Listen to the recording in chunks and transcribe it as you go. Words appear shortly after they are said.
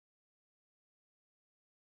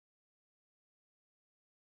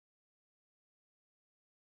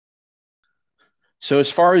So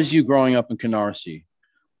as far as you growing up in Canarsie,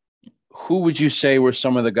 who would you say were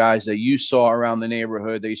some of the guys that you saw around the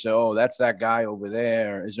neighborhood that you said, oh, that's that guy over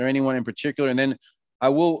there? Is there anyone in particular? And then I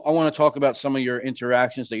want to talk about some of your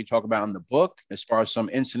interactions that you talk about in the book, as far as some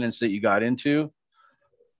incidents that you got into.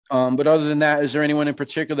 But other than that, is there anyone in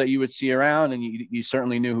particular that you would see around and you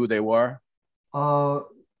certainly knew who they were? Uh,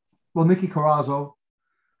 well, Nicky Carrazzo,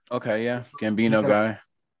 Okay, yeah. he Gambino had a, guy.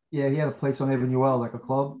 yeah, he had a place on Avenue L, like a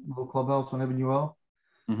club, little clubhouse on Avenue L.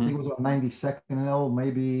 I Hmm. think it was on 92nd and L,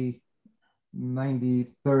 maybe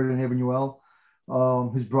 93rd and Avenue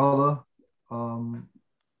L. His brother, um,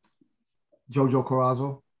 Jojo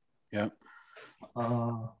Carrazzo, Yeah.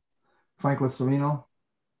 uh, Frank Listerino.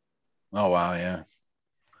 Oh wow, yeah.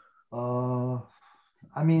 Uh,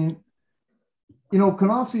 I mean,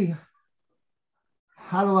 Canarsie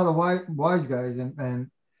had a lot of wise guys,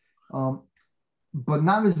 um, but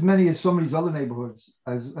not as many as some of these other neighborhoods.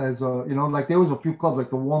 Like there was a few clubs, like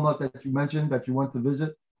the Walnut that you mentioned that you went to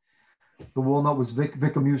visit. The Walnut was Vic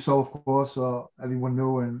Amuso, of course. Everyone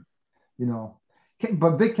knew, and you know,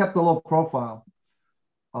 but Vic kept a low profile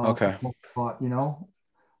for Okay. the most part.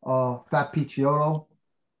 Fat Pete Chiodo.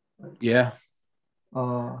 Yeah.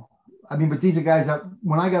 Uh, I mean, but these are guys that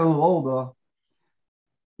when I got a little older,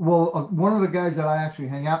 well, one of the guys that I actually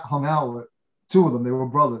hung out with, two of them, they were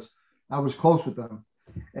brothers. I was close with them,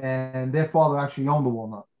 and their father actually owned the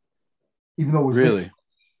Walnut, even though it was Vic's. Really?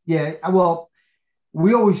 Yeah, well,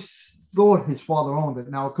 we always thought his father owned it.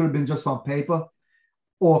 Now it could have been just on paper,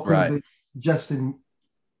 or it could have Right. been just in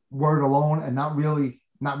word alone, and not really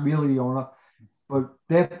the owner. But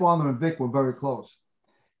their father and Vic were very close,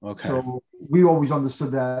 Okay. so we always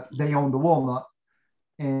understood that they owned the Walnut,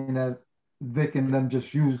 and that Vic and them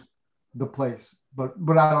just used the place. But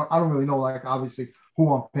I don't really know, like, obviously who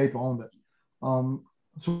on paper owned it.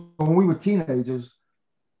 So when we were teenagers,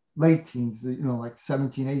 late teens, like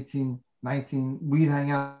 17, 18, 19, we'd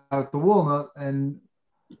hang out at the Walnut, and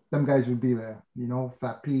them guys would be there.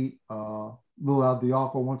 Fat Pete, Lil Al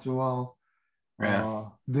Diaco once in a while, Yeah.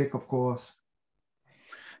 Vic, of course.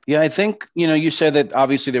 Yeah, I think, you said that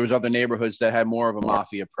obviously there was other neighborhoods that had more of a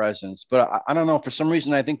mafia presence, but I don't know, for some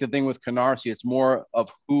reason, I think the thing with Canarsie, it's more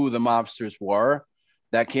of who the mobsters were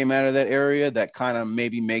that came out of that area that kind of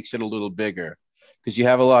maybe makes it a little bigger because you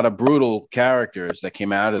have a lot of brutal characters that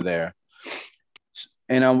came out of there.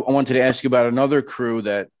 And I wanted to ask you about another crew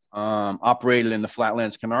that operated in the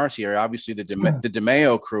Flatlands Canarsie area, obviously the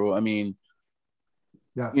DeMeo crew. I mean,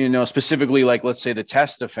 Yeah, specifically like let's say the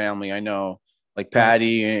Testa family. I know like yeah,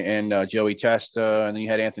 Patty and Joey Testa, and then you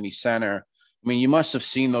had Anthony Center. I mean, you must have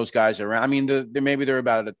seen those guys around. I mean, maybe they're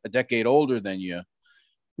about a decade older than you,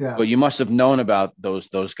 yeah. but you must have known about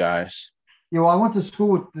those guys. Well, I went to school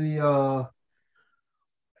with the.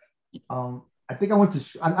 I think I went to.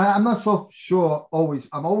 I'm not so sure always.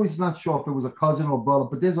 I'm always not sure if it was a cousin or brother,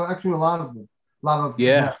 but there's actually a lot of them,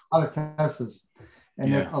 Yeah, a lot of testers, and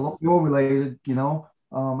yeah, they're all related. And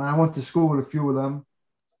I went to school with a few of them.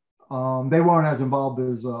 They weren't as involved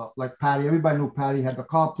as like Patty. Everybody knew Patty had the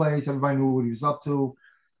car place. Everybody knew what he was up to.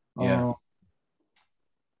 yeah,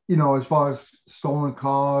 Uh, as far as stolen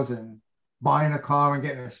cars and buying a car and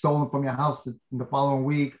getting it stolen from your house the following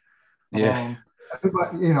week. yeah,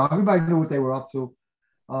 Everybody knew what they were up to.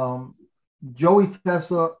 Um, Joey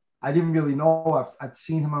Tesla, I didn't really know. I've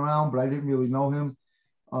seen him around, but I didn't really know him.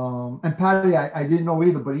 And Patty, I didn't know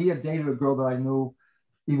either, but he had dated a girl that I knew,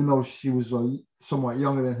 even though she was somewhat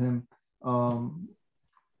younger than him.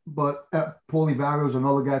 But Paulie Barrio was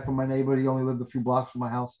another guy from my neighborhood. He only lived a few blocks from my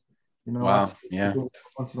house. I'd wow, see yeah, him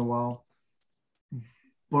once in a while.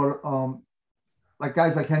 But like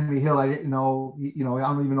guys like Henry Hill, I didn't know. I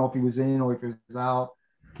don't even know if he was in or if he was out.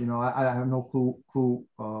 I have no clue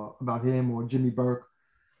about him or Jimmy Burke.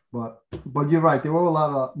 But you're right. There were a lot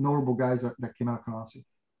of notable guys that came out of Canarsie.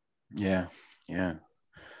 yeah, yeah.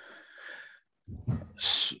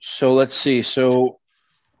 So let's see. So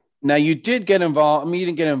now you did get involved. I mean, you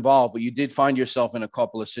didn't get involved, but you did find yourself in a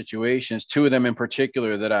couple of situations. Two of them in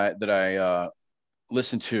particular that I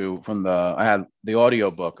listened to from the. I had the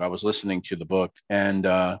audio book. I was listening to the book, and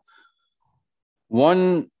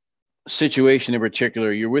one situation in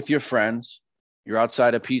particular. You're with your friends. You're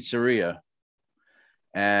outside a pizzeria,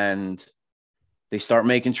 and they start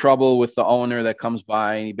making trouble with the owner that comes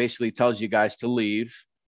by, and he basically tells you guys to leave.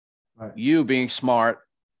 Right. You, being smart,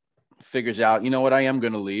 figures out, you know what, I am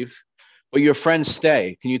going to leave. But your friends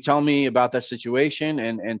stay. Can you tell me about that situation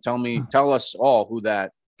and tell us all who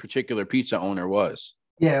that particular pizza owner was?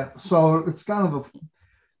 Yeah. So it's kind of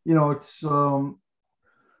it's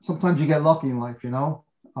sometimes you get lucky in life.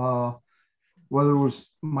 Whether it was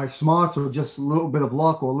my smarts or just a little bit of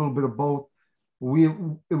luck or a little bit of both. We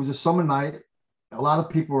it was a summer night. A lot of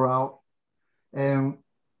people were out, and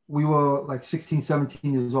we were like 16,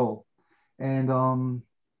 17 years old. And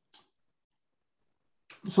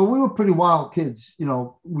so we were pretty wild kids. We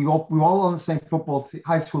were all on the same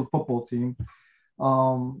high school football team.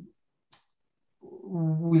 Um,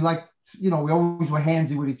 we like, we always were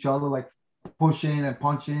handsy with each other, like pushing and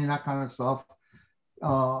punching and that kind of stuff.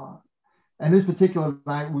 Uh, and this particular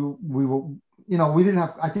night, we were, we didn't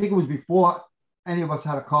have. I think it was before any of us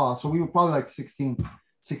had a car, so we were probably like 16,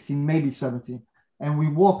 maybe 17. And we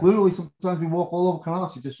walk literally. Sometimes we walk all over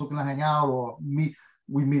Canarsie just looking to hang out or meet.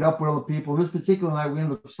 We meet up with other people. This particular night, we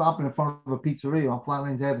ended up stopping in front of a pizzeria on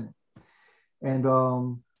Flatlands Avenue, and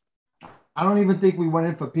I don't even think we went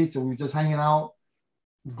in for pizza. We were just hanging out,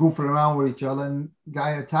 goofing around with each other. And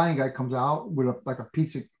Italian guy comes out with like a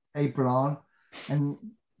pizza apron on, and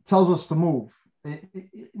tells us to move.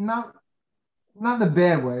 Not in a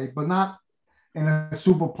bad way, but not in a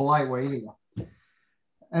super polite way either.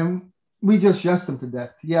 And we just yesed him to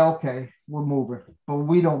death. Yeah, okay, we're moving, but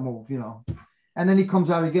we don't move. And then he comes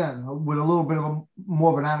out again with a little bit of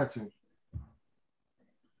more of an attitude.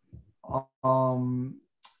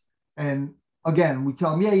 And again, we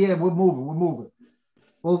tell him, yeah, we're moving.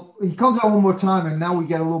 Well, he comes out one more time, and now we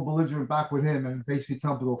get a little belligerent back with him, and basically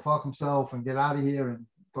tell him to go fuck himself and get out of here and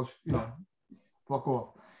go, fuck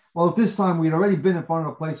off. Well, at this time, we'd already been in front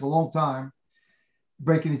of the place a long time,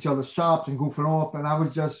 breaking each other's chops and goofing off. And I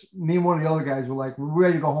was me and one of the other guys were like, we're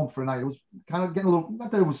ready to go home for the night. It was kind of getting a little, not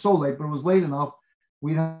that it was so late, but it was late enough.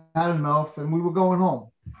 We had enough, and we were going home.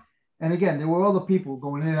 And again, there were other people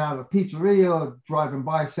going in and out of the pizzeria, driving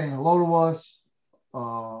by, saying hello to us.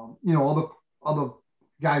 Other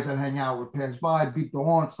guys that hang out would pass by, beat the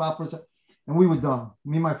horn, stop for a second, and we were done.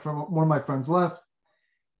 Me and my friend, one of my friends left.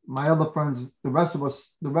 My other friends, the rest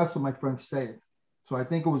of my friends stayed. So I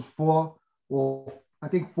think it was four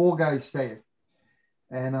guys stayed.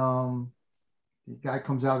 And the guy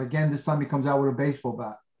comes out again. This time he comes out with a baseball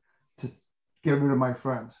bat to get rid of my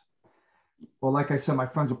friends. Well, like I said, my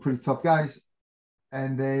friends are pretty tough guys,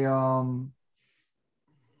 and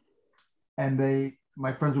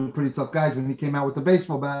my friends were pretty tough guys. When he came out with the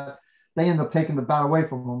baseball bat, they ended up taking the bat away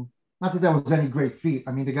from him. Not that was any great feat.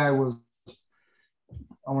 I mean, the guy was,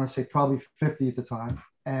 I want to say, probably 50 at the time,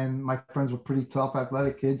 and my friends were pretty tough,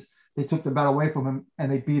 athletic kids. They took the bat away from him,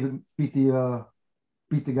 and they beat the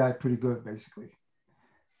guy pretty good, basically.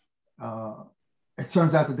 It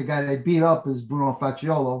turns out that the guy they beat up is Bruno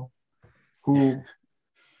Facciolo, who,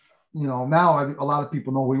 now a lot of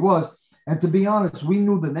people know who he was. And to be honest, we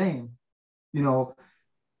knew the name. You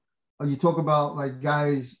talk about like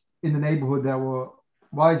guys in the neighborhood that were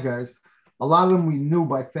wise guys. A lot of them we knew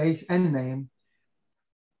by face and name.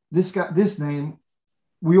 This name,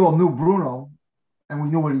 we all knew Bruno, and we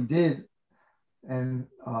knew what he did, and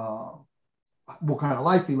what kind of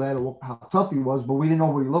life he led, or how tough he was, but we didn't know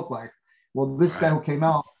what he looked like. Well, this guy who came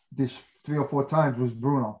out this 3 or 4 times was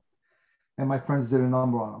Bruno, and my friends did a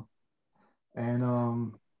number on him. And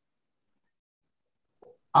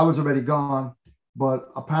I was already gone, but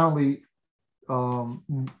apparently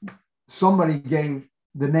somebody gave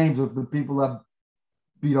the names of the people that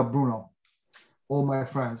beat up Bruno, all my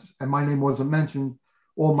friends, and my name wasn't mentioned,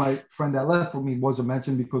 or my friend that left with me wasn't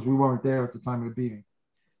mentioned because we weren't there at the time of the beating,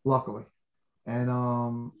 luckily. And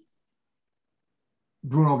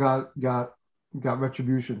Bruno got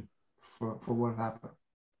retribution for what happened.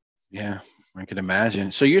 Yeah, I can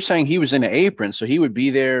imagine. So you're saying he was in an apron, so he would be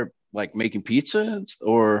there like making pizza,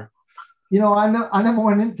 or? I never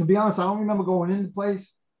went in. To be honest, I don't remember going in the place,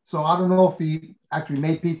 so I don't know if he actually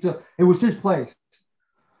made pizza. It was his place,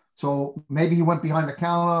 so maybe he went behind the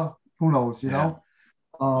counter. Who knows? Wow.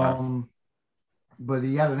 But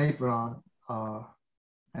he had an apron on,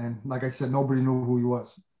 and like I said, nobody knew who he was.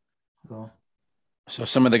 So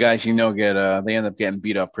some of the guys they end up getting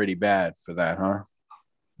beat up pretty bad for that, huh?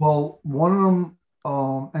 Well, one of them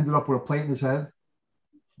ended up with a plate in his head.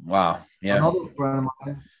 Wow. Yeah. Another friend of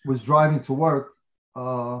mine was driving to work.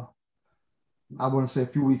 I want to say a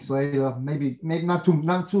few weeks later, maybe not too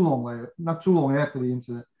long later, not too long after the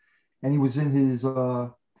incident, and he was in his.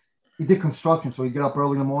 He did construction, so he'd get up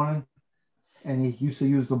early in the morning, and he used to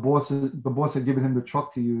use the boss. The boss had given him the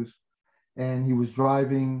truck to use, and he was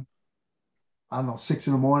driving. I don't know, 6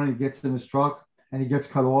 in the morning. He gets in his truck, and he gets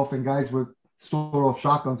cut off, and guys with sort of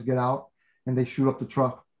shotguns get out, and they shoot up the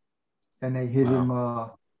truck, and they hit him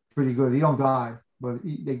pretty good. He don't die, but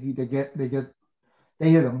they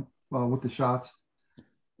hit him with the shots.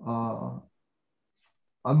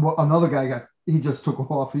 Another guy he just took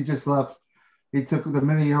off. He just left. He took the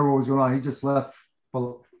minute he heard what was going on. He just left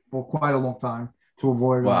for quite a long time to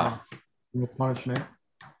avoid the punishment.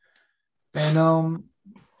 And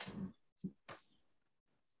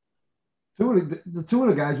the two of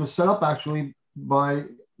the guys were set up actually by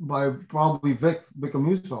probably Vic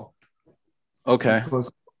Amuso. Okay. Because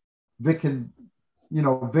Vic had,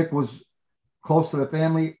 Vic was close to the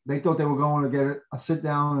family. They thought they were going to get a sit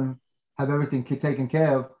down and have everything taken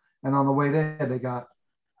care of. And on the way there,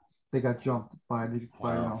 they got jumped by the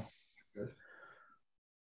Wow.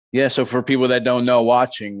 Yeah. So for people that don't know,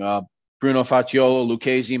 watching, Bruno Facciolo,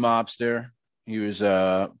 Lucchese mobster. He was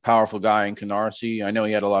a powerful guy in Canarsie. I know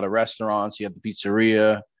he had a lot of restaurants. He had the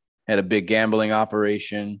pizzeria, had a big gambling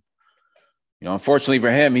operation. Unfortunately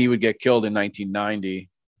for him, he would get killed in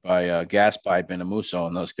 1990 by gas pipe and Amuso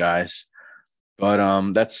and those guys.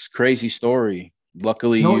 But that's crazy story.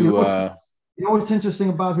 Luckily, what's interesting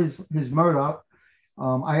about his murder.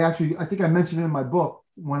 I think I mentioned it in my book.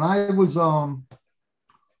 When I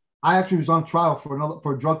actually was on trial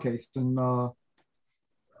for a drug case, and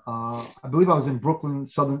I believe I was in Brooklyn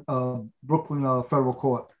federal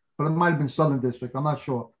court, but it might have been Southern District. I'm not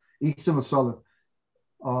sure, Eastern or Southern.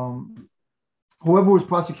 Whoever was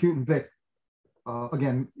prosecuting Vic,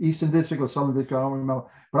 again, Eastern District or Southern District, I don't remember.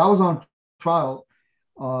 But I was on trial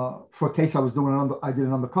for a case I was doing. I did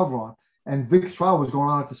an undercover on, and Vic's trial was going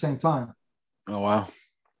on at the same time. Oh wow!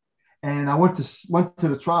 And I went to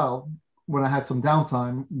the trial when I had some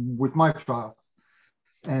downtime with my trial.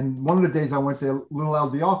 And one of the days I went there, Little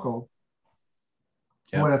Al Diaco,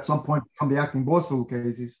 who had at some point become the acting boss of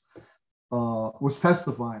Lucchese's, was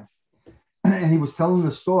testifying. And he was telling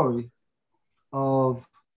the story of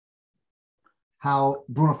how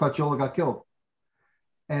Bruno Facciolo got killed.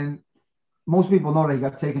 And most people know that he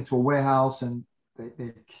got taken to a warehouse and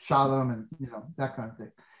they shot him and, that kind of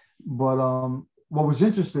thing. But what was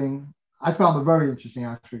interesting, I found it very interesting,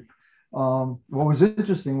 actually. What was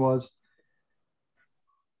interesting was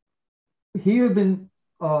he had been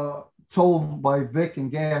told by Vic and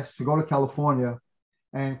Gas to go to California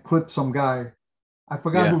and clip some guy. I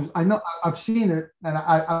forgot who. I know I've seen it, and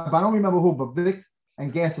I don't remember who, but Vic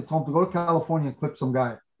and Gas had told him to go to California and clip some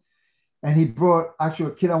guy. And he brought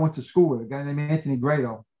actually a kid I went to school with, a guy named Anthony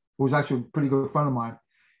Grado, who was actually a pretty good friend of mine.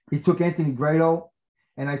 He took Anthony Grado,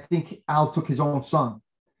 and I think Al took his own son.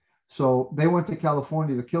 So they went to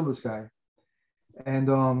California to kill this guy. And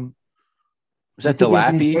was that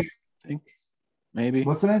Delappy? I think maybe.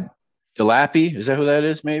 What's the name? Delappy? Is that who that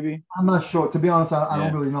is? Maybe. I'm not sure. To be honest, I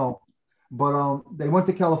don't really know. But they went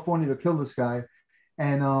to California to kill this guy,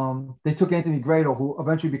 and they took Anthony Grado, who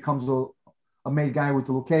eventually becomes a main guy with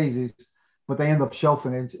the Lucchese's, but they end up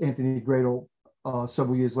shelving Anthony Grado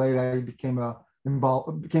several years later. He became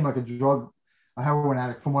like a heroin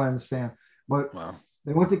addict, from what I understand. But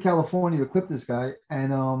they went to California to clip this guy,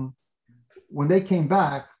 and when they came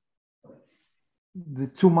back, the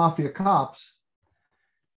two Mafia cops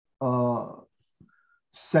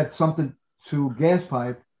said something to Gas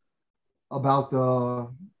Pipe about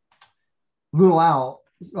Little Al.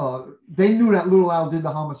 They knew that Little Al did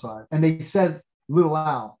the homicide, and they said Little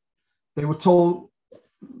Al. They were told,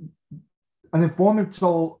 an informant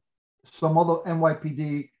told some other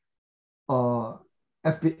NYPD and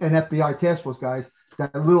FBI task force guys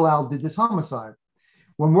that Little Al did this homicide.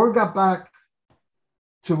 When word got back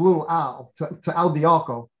to Little Al, to Al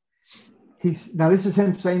Diaco, now this is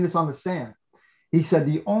him saying this on the stand. He said,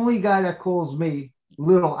 the only guy that calls me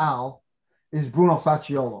Little Al is Bruno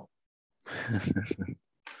Facciolo.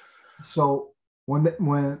 So when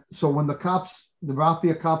the cops, the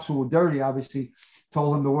Mafia cops who were dirty, obviously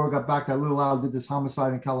told him the word got back that Little Al did this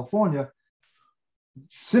homicide in California,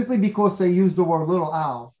 simply because they used the word Little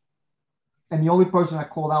Al, and the only person that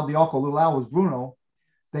called Al Diaco Little Al was Bruno,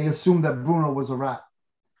 they assumed that Bruno was a rat.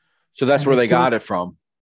 So that's where they got it from.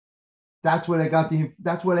 That's where they got the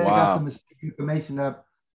mistaken information that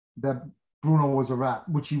Bruno was a rat,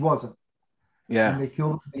 which he wasn't. Yeah. And they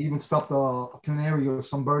killed him. They even stuffed a canary or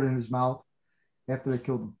some bird in his mouth after they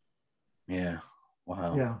killed him. Yeah.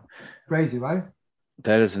 Wow. Yeah. Crazy, right?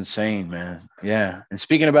 That is insane, man. Yeah. And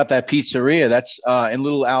speaking about that pizzeria, that's in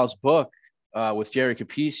Little Al's book with Jerry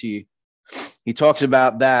Capisi. He talks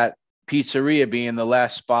about that pizzeria being the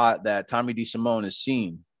last spot that Tommy DeSimone is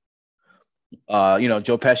seen.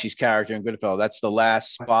 Joe Pesci's character in Goodfellas, that's the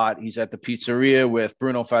last spot. He's at the pizzeria with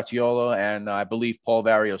Bruno Facciolo and I believe Paul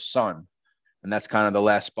Vario's son. And that's kind of the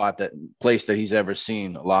last place that he's ever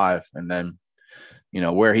seen alive. And then,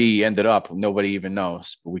 where he ended up, nobody even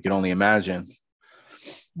knows, but we can only imagine.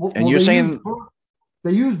 And you're saying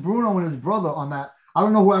they used Bruno and his brother on that. I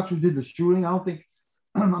don't know who actually did the shooting.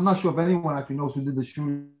 I'm not sure if anyone actually knows who did the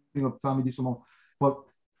shooting of Tommy DeSimone, but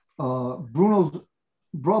Bruno's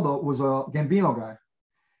brother was a Gambino guy.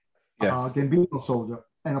 Yeah. Gambino soldier,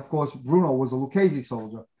 and of course Bruno was a Lucchese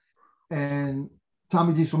soldier, and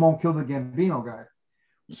Tommy DeSimone killed the Gambino guy.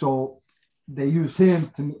 So they used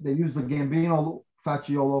the Gambino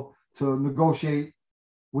Facciolo to negotiate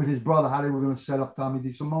with his brother how they were going to set up Tommy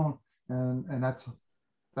DeSimone, and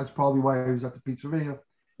that's probably why he was at the pizzeria,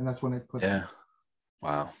 and that's when they put him.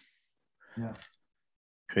 Wow. Yeah.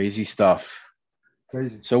 Crazy stuff.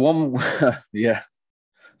 Crazy. So yeah.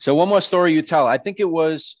 So one more story you tell. I think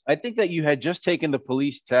that you had just taken the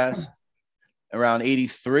police test around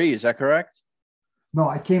 83. Is that correct? No,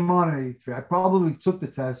 I came on in 83. I probably took the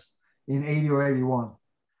test in 80 or 81.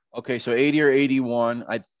 Okay, so 80 or 81.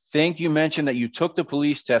 I think you mentioned that you took the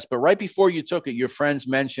police test, but right before you took it, your friends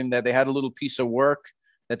mentioned that they had a little piece of work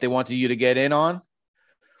that they wanted you to get in on.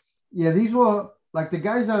 Yeah, these were like the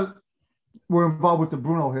guys that were involved with the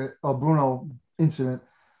Bruno incident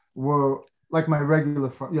were like my regular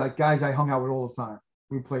friends, like guys I hung out with all the time.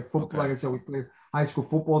 We played football. Okay. Like I said, we played high school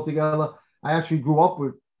football together. I actually grew up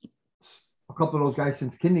with a couple of those guys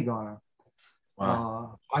since kindergarten.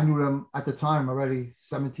 Wow. I knew them at the time already,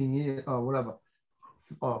 17 years, whatever,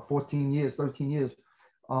 14 years, 13 years.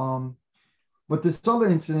 But this other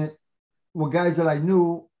incident were guys that I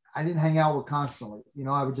knew I didn't hang out with constantly. You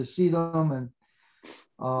know, I would just see them. And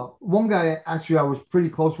one guy, actually, I was pretty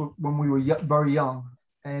close with when we were very young.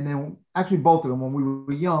 And then actually both of them, when we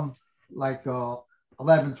were young, like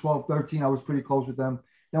 11, 12, 13, I was pretty close with them.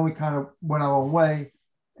 Then we kind of went our own way.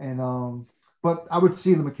 And but I would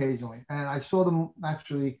see them occasionally. And I saw them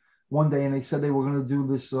actually one day, and they said they were going to do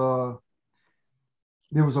this.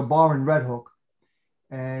 There was a bar in Red Hook,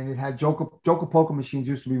 and it had Joker poker machines.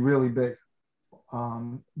 Used to be really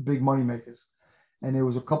big money makers. And there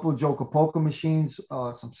was a couple of Joker poker machines,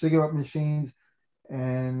 some cigarette machines,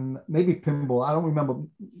 and maybe pinball. I don't remember.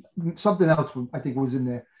 Something else I think was in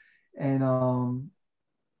there. And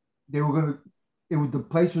they were going to. The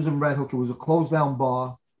place was in Red Hook. It was a closed down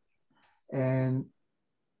bar, and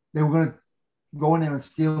they were going to go in there and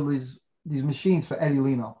steal these machines for Eddie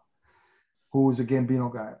Leno, who was a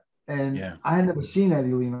Gambino guy. And I had never seen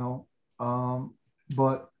Eddie Leno,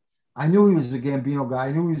 but I knew he was a Gambino guy.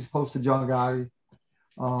 I knew he was close to John Gotti.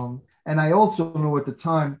 And I also knew at the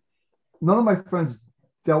time, none of my friends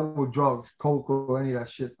dealt with drugs, coke, or any of that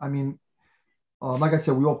shit. I mean, like I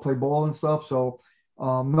said, we all play ball and stuff. So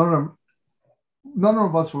none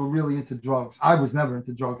of us were really into drugs. I was never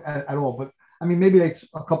into drugs at all. But I mean, maybe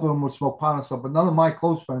a couple of them would smoke pot and stuff, but none of my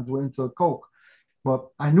close friends were into coke. But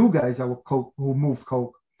I knew guys that were coke, who moved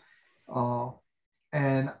coke.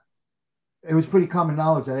 And it was pretty common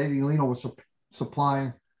knowledge that Eddie Leno was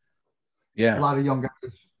supplying a lot of young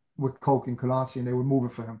guys with coke in Canarsie, and they would move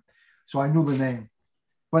it for him. So I knew the name.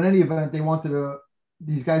 But in any event, they wanted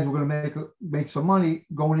these guys were going to make some money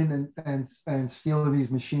going in and stealing these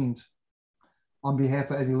machines on behalf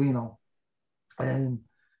of Eddie Leno. And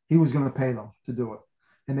he was going to pay them to do it.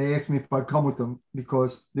 And they asked me if I'd come with them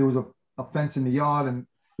because there was a fence in the yard and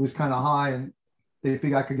it was kind of high, and they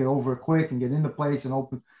figured I could get over it quick and get in the place and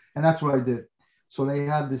open. And that's what I did. So they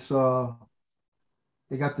had this,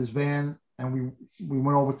 they got this van, and we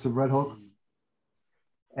went over to Red Hook,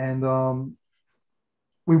 and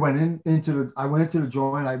we went I went into the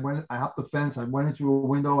joint. I hopped the fence. I went into a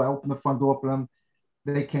window. I opened the front door for them.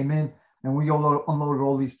 They came in, and we unloaded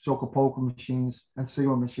all these Joker poker machines and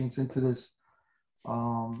cigarette machines into this.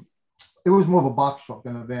 It was more of a box truck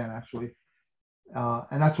than a van, actually.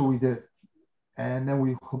 And that's what we did. And then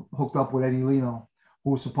we hooked up with Eddie Leno,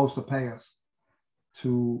 who was supposed to pay us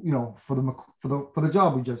to, for the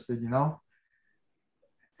job we just did,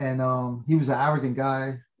 And he was an arrogant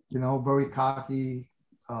guy, very cocky.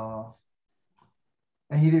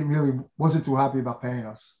 And he wasn't too happy about paying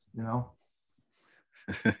us,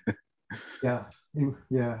 Yeah.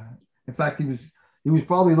 Yeah. In fact, he was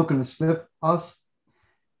probably looking to sniff us.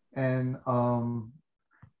 And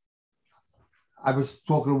I was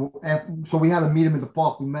talking so we had to meet him at the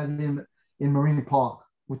park. We met him in Marine Park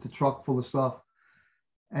with the truck full of stuff.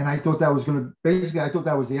 And I thought that was I thought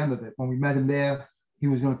that was the end of it. When we met him there, he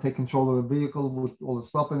was going to take control of the vehicle with all the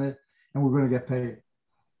stuff in it, and we're going to get paid.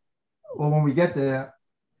 Well, when we get there,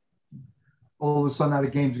 all of a sudden, now the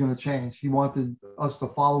game's going to change. He wanted us to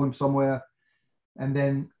follow him somewhere, and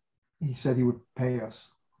then he said he would pay us.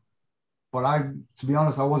 But to be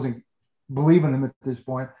honest, I wasn't believing him at this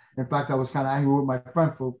point. In fact, I was kind of angry with my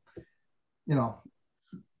friend for, I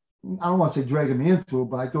don't want to say dragging me into it,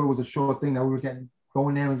 but I thought it was a short thing that we were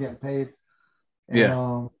going there and getting paid.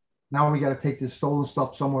 And, now we got to take this stolen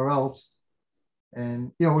stuff somewhere else.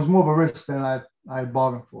 And, it was more of a risk than I had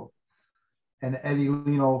bargained for. And Eddie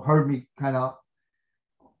Leno heard me kind of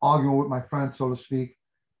arguing with my friend, so to speak.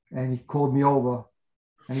 and he called me over,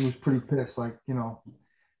 and he was pretty pissed, like,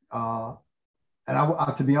 uh,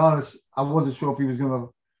 and to be honest, I wasn't sure if he was gonna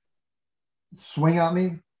swing at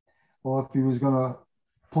me or if he was gonna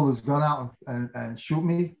pull his gun out and shoot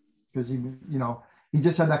me, because he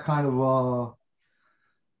just had that kind of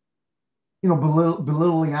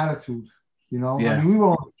belittling attitude. I Yeah. mean, we were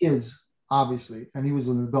all kids, obviously, and he was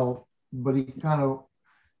an adult, but he kind of,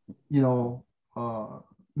 you know,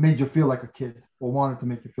 made you feel like a kid, or wanted to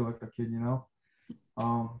make you feel like a kid.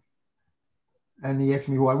 Um, and he asked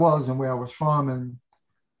me who I was and where I was from, and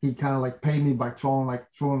he kind of like paid me by throwing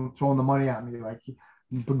the money at me, like he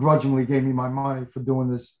begrudgingly gave me my money for doing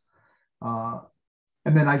this.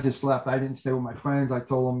 And then I just left. I didn't stay with my friends. I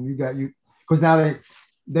told them, because now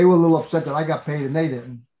they were a little upset that I got paid and they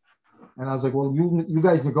didn't. And I was like, well, you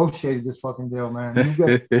guys negotiated this fucking deal, man. You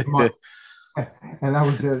guys, and that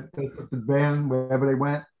was it. They took the band wherever they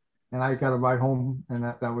went, and I got a ride home, and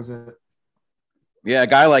that was it. Yeah, a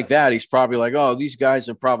guy like that, he's probably like, oh, these guys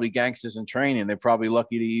are probably gangsters in training. They're probably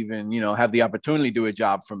lucky to even, have the opportunity to do a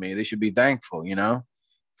job for me. They should be thankful.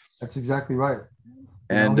 That's exactly right.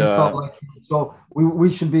 And He felt like, so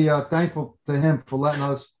we should be thankful to him for letting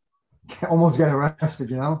us almost get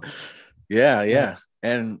arrested. yeah, Yeah. yeah.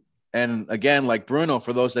 And again, like Bruno,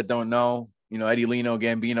 for those that don't know, Eddie Lino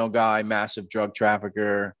Gambino guy, massive drug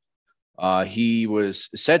trafficker. He was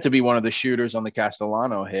said to be one of the shooters on the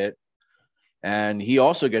Castellano hit. And he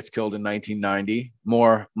also gets killed in 1990.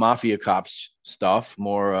 More Mafia cops stuff,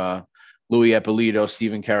 more Louis Ippolito,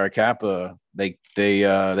 Stephen Caracappa. They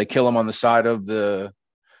kill him on the side of the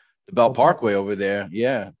Belt Parkway over there.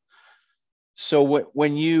 Yeah. So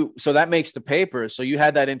so that makes the paper. So you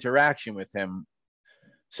had that interaction with him.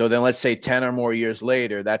 So then let's say 10 or more years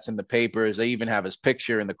later, that's in the papers. They even have his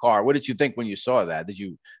picture in the car. What did you think when you saw that? Did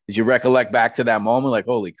you recollect back to that moment? Like,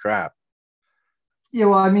 holy crap. Yeah,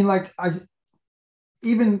 well, I mean, like,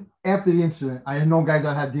 even after the incident, I had known guys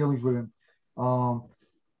that had dealings with him.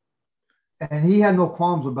 And he had no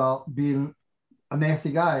qualms about being a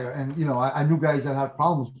nasty guy. And, I knew guys that had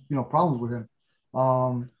problems with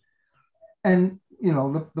him. And,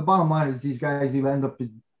 the bottom line is these guys either end up,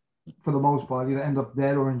 for the most part, either end up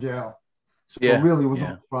dead or in jail. So Yeah. really, it was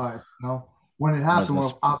Yeah. no surprise. When it happened,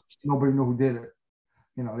 well, obviously nobody knew who did it.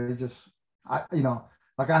 They just,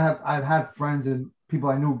 like I've had friends and people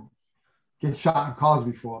I knew get shot in cars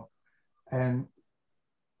before, and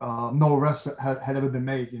no arrest had ever been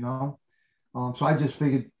made. So I just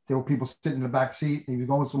figured there were people sitting in the back seat. He was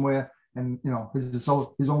going somewhere, and his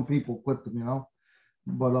own people clipped him.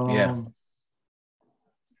 But Yeah.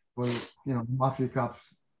 Mafia cops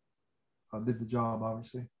did the job,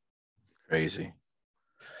 obviously. Crazy.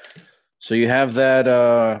 So you have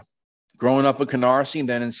that growing up in Canarsie, and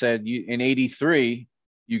then in '83,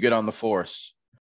 you get on the force.